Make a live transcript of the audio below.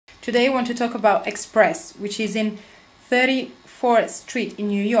Today I want to talk about Express, which is in 34th Street in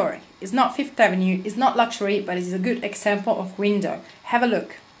New York. It's not Fifth Avenue, it's not luxury, but it's a good example of window. Have a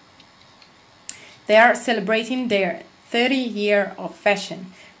look. They are celebrating their 30-year of fashion,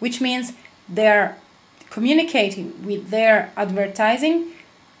 which means they are communicating with their advertising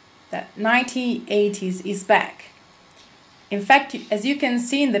that 1980s is back. In fact, as you can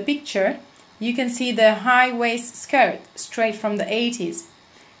see in the picture, you can see the high-waist skirt straight from the 80s.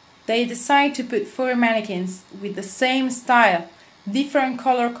 They decide to put 4 mannequins with the same style, different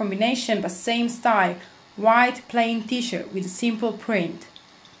color combination but same style, white plain t-shirt with a simple print.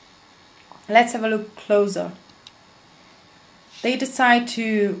 Let's have a look closer. They decide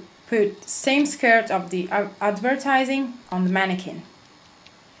to put same skirt of the advertising on the mannequin.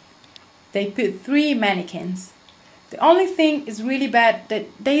 They put 3 mannequins. The only thing is really bad that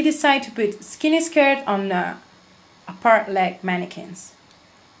they decide to put skinny skirt on the apart leg mannequins.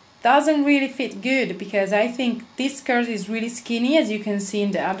 Doesn't really fit good because I think this skirt is really skinny, as you can see in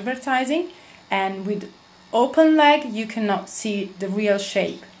the advertising, and with open leg you cannot see the real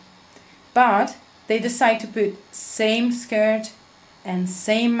shape. But they decide to put same skirt and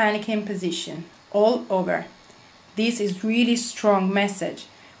same mannequin position all over. This is really strong message.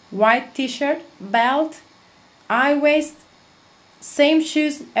 White t-shirt, belt, high waist, same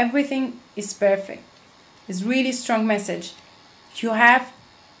shoes, everything is perfect. It's really strong message. You have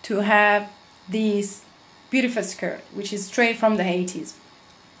to have this beautiful skirt, which is straight from the 80s.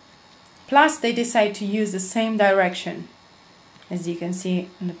 Plus they decide to use the same direction, as you can see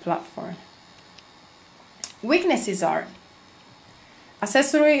on the platform. Weaknesses are: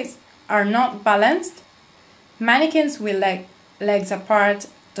 accessories are not balanced, mannequins with legs apart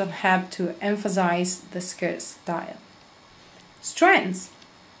don't have to emphasize the skirt style. Strengths: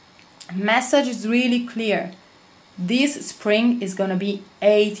 message is really clear. This spring is gonna be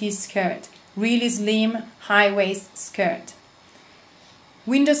 80s skirt, really slim high waist skirt.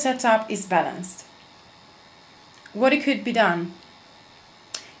 Window setup is balanced. What it could be done: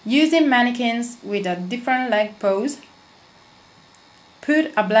 using mannequins with a different leg pose,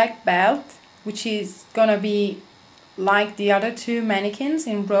 put a black belt which is gonna be like the other 2 mannequins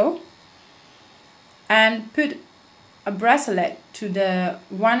in row, and put a bracelet to the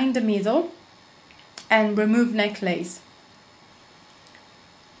one in the middle and remove necklace.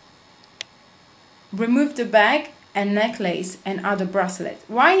 Remove the bag and necklace and add a bracelet.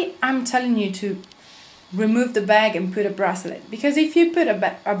 Why I'm telling you to remove the bag and put a bracelet? Because if you put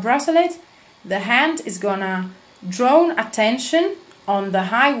a bracelet, the hand is gonna draw attention on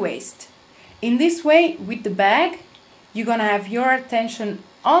the high waist. In this way, with the bag, you're gonna have your attention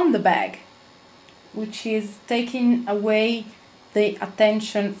on the bag, which is taking away the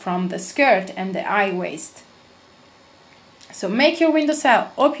attention from the skirt and the high waist. So make your window set.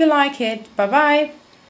 Hope you like it. Bye bye.